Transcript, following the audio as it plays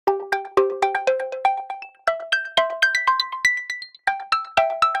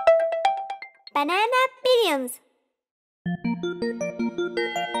Banana billions.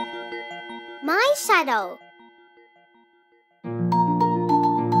 My shadow.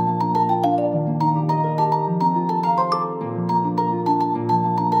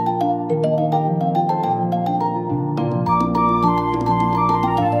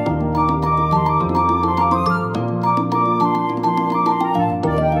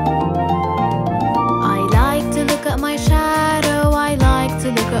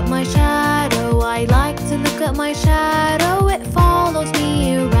 My shadow, it follows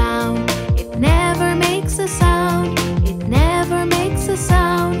me around. It never makes a sound. It never makes a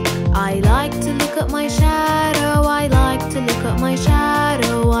sound. I like to look at my shadow. I like to look at my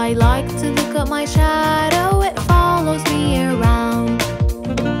shadow. I like to look at my shadow. It follows me around.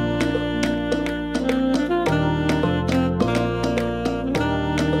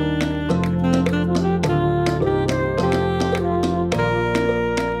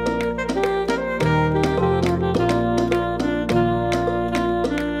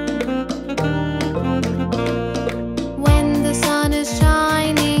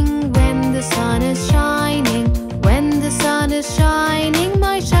 Shining,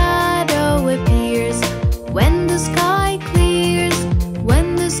 my shadow appears. When the sky clears,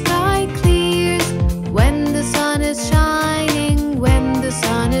 when the sky clears, when the sun is shining, when the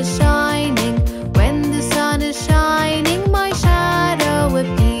sun is shining, when the sun is shining, my shadow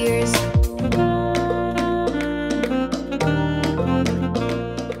appears.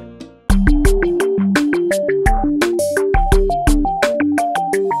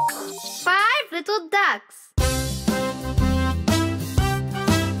 5 little ducks.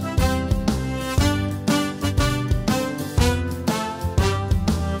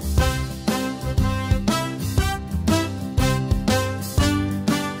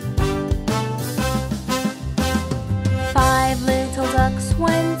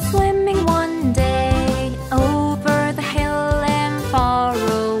 Went swimming one day over the hill and far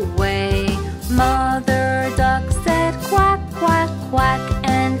away. Mother duck said quack, quack, quack,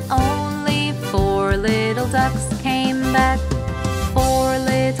 and only 4 little ducks came back. 4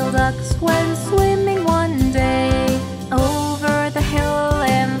 little ducks went swimming one day over the hill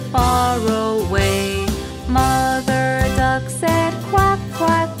and far away. Mother duck said quack,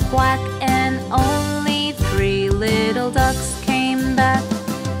 quack, quack, and only 3 little ducks came back.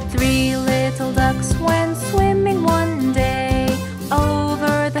 3 little ducks went swimming one day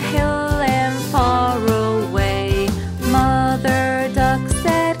over the hill and far away. Mother duck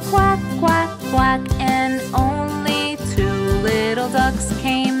said quack, quack, quack, and only 2 little ducks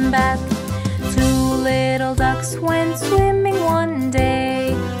came back. 2 little ducks went swimming one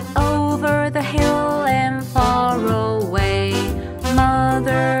day over the hill and far away.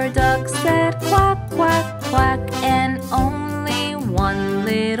 Mother duck said quack, quack, quack, and only 1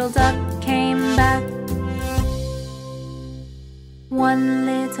 little duck came back. 1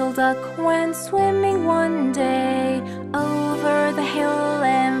 little duck went swimming one day over the hill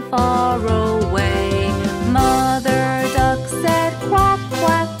and far away. Mother duck said quack,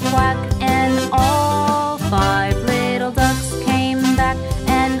 quack, quack, and all 5 little ducks came back.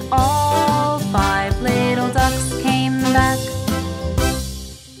 And all 5 little ducks came back.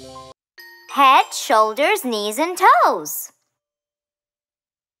 Head, shoulders, knees, and toes.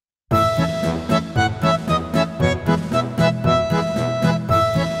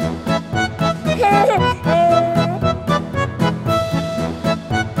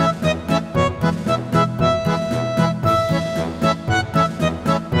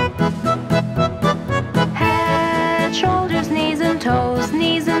 Head, shoulders, knees, and toes,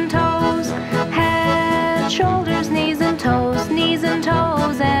 knees and toes. Head, shoulders, knees and toes, knees and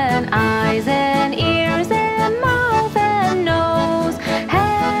toes, and eyes and ears and mouth and nose.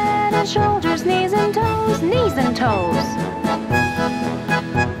 Head and shoulders, knees and toes, knees and toes.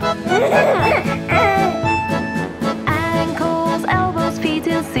 Ankles, elbows, feet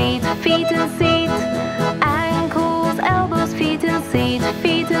and seat, feet and seat. Ankles, elbows, feet and seat,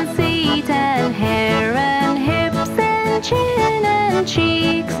 feet and seat. And hair and hips and chin and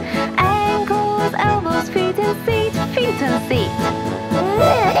cheeks. Ankles, elbows, feet and seat, feet and seat.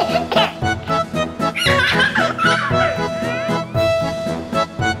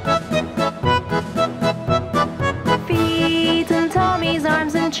 Feet and tummies,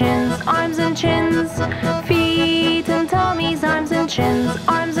 arms and chins, arms and chins. Feet and tummies, arms and chins,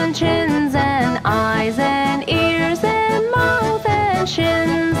 arms and chins. And eyes and ears and mouth and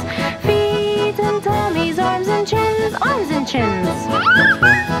shins. Feet and tummies, arms and chins, arms and chins.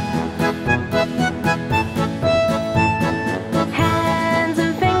 Hands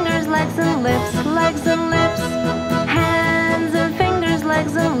and fingers, legs and lips, legs and lips. Hands and fingers,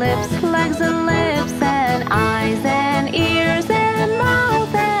 legs and lips, legs and lips.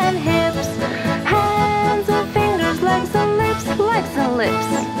 tulips.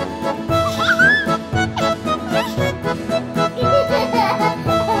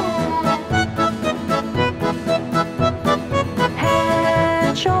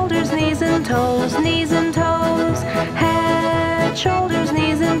 Head, shoulders, knees and toes, knees and toes. Head, shoulders,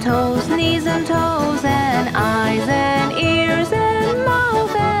 knees and toes, knees and toes. And eyes and ears and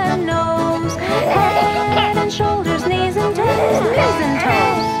mouth and nose. Head and shoulders, knees and toes, knees and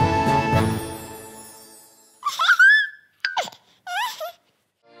toes.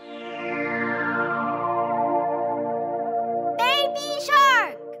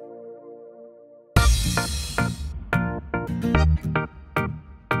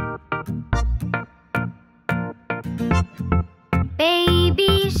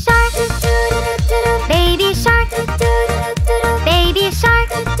 Baby shark, baby shark, baby shark,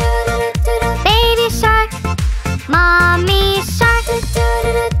 baby shark, mommy shark,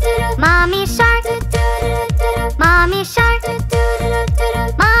 mommy shark, mommy shark,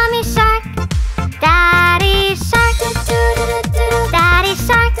 mommy shark, daddy shark, daddy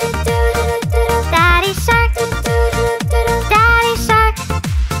shark, daddy shark, daddy shark,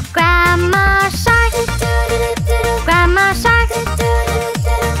 grandma shark, grandma shark,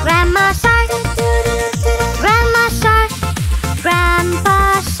 grandma shark, grandma shark, grandpa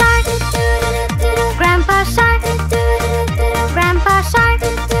shark, grandpa shark, grandpa shark,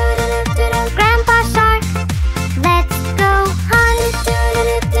 grandpa shark. Let's go hunt,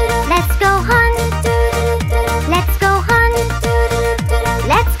 let's go hunt, let's go hunt,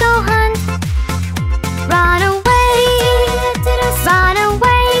 let's go hunt. Run away, run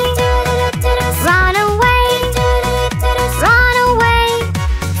away, run away, run away.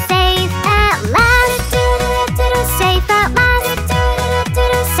 Safe at last, safe at last,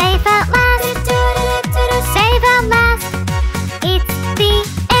 safe at last, safe at last. It's the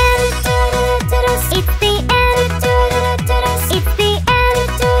end, it's the end, it's the end, it's the end, it's the end, it's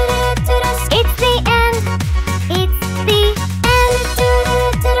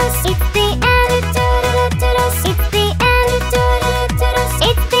the end, it's the end,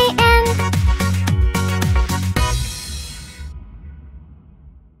 it's the end.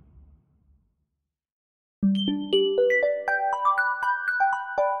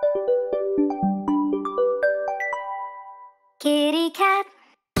 Kitty cat,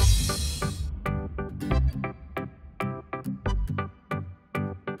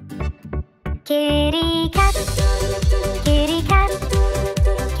 kitty cat, kitty cat,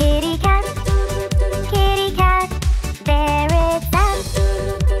 kitty cat, kitty cat. There it's at,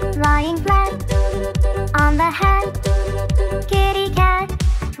 lying flat on the hat. Kitty cat,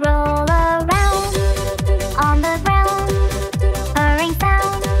 roll around on the ground. Purring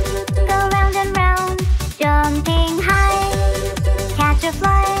sound, go round and round. Jumping high, catch a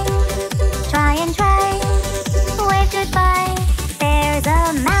fly. Try and try, wave goodbye. There's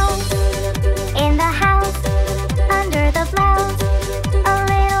a mouse in the house, under the blouse. A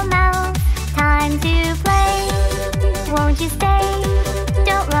little mouse, time to play. Won't you stay?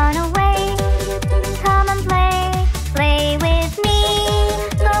 Don't run away. Come and play, play with me.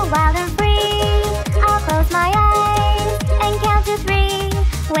 Go wild and free. I'll close my eyes and count to 3.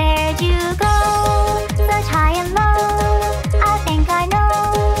 Where'd you go? Search high and low. I think I know.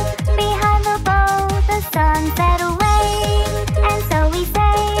 Behind the bow, the sun set away. And so we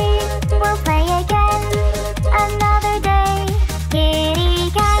say, we'll play again another day.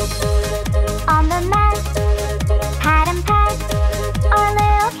 Kitty cat on the mat, pat and pat our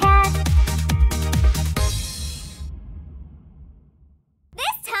little cat.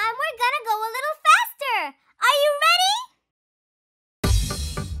 This time we're gonna go a little faster. Are you ready?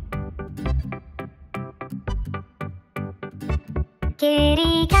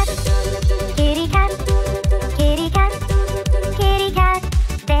 Kitty cat, kitty cat, kitty cat, kitty cat.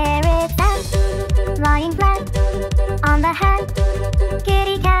 There it's at, lying flat on the hat.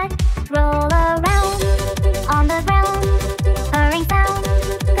 Kitty cat, roll around on the ground. Purring sound,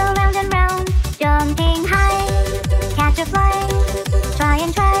 go round and round. Jumping high, catch a fly. Try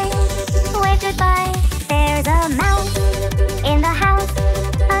and try, wave goodbye. There's a mouse in the house,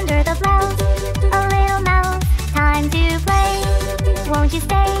 under the blouse. A little mouse, time to play. Won't you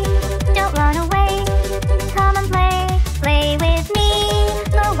stay? Don't run away. Come and play, play with me.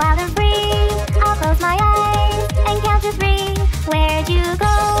 Go wild and free. I'll close my eyes and count to 3. Where'd you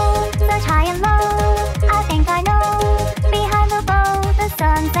go? Search high and low. I think I know. Behind the bow, the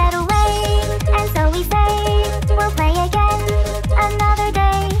sun set away. And so we say, we'll play again another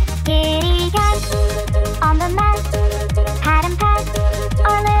day. Kitty cat on the mat, pat and pat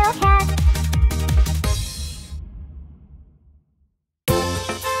our little cat.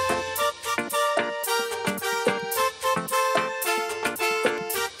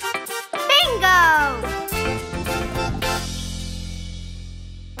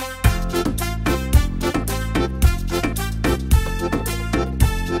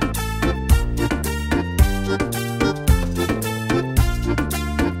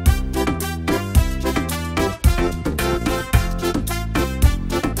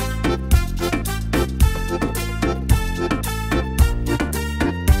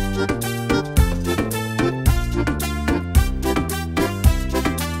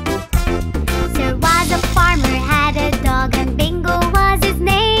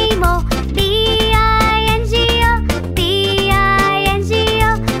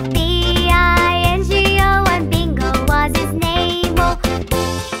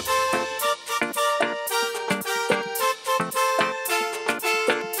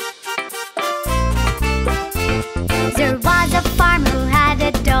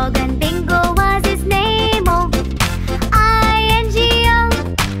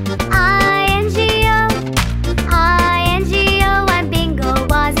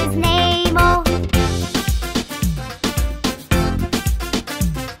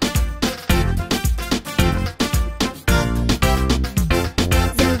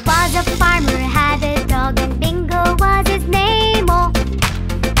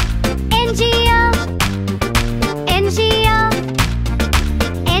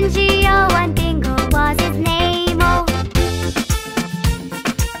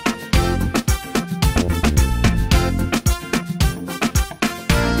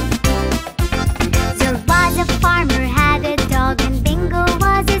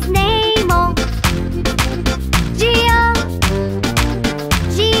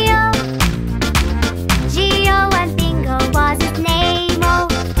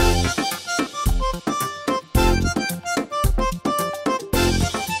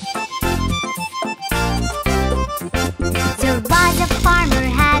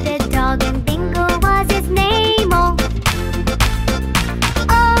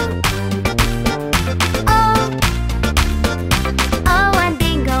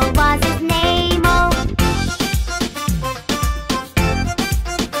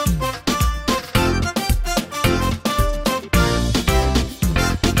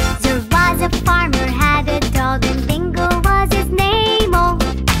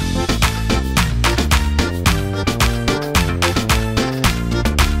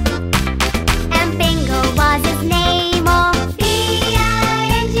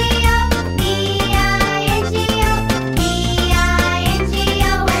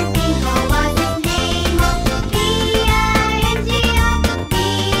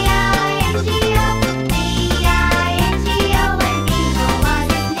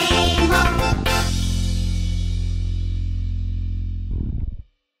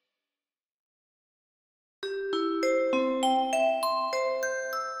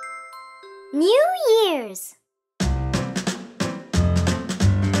 New Year's.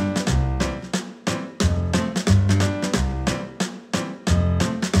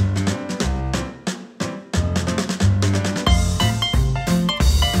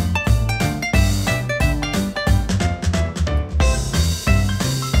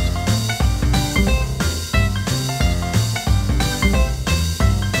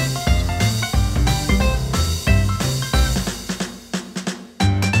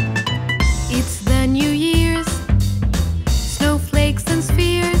 It's the New Year's. Snowflakes and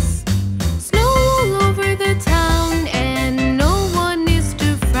spheres. Snow all over the town, and no one is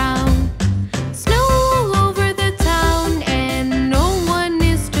to frown. Snow all over the town, and no one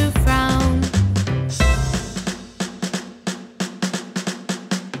is to frown.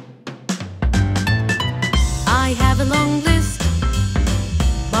 I have a long list,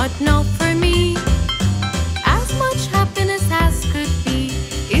 but not for me. As much happiness as could be.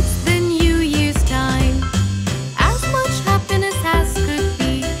 It's the New Year's time. As much happiness as could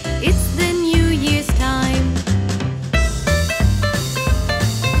be. It's the New Year's time.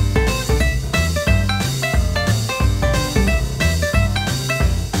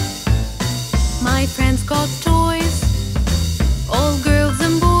 My friends got toys.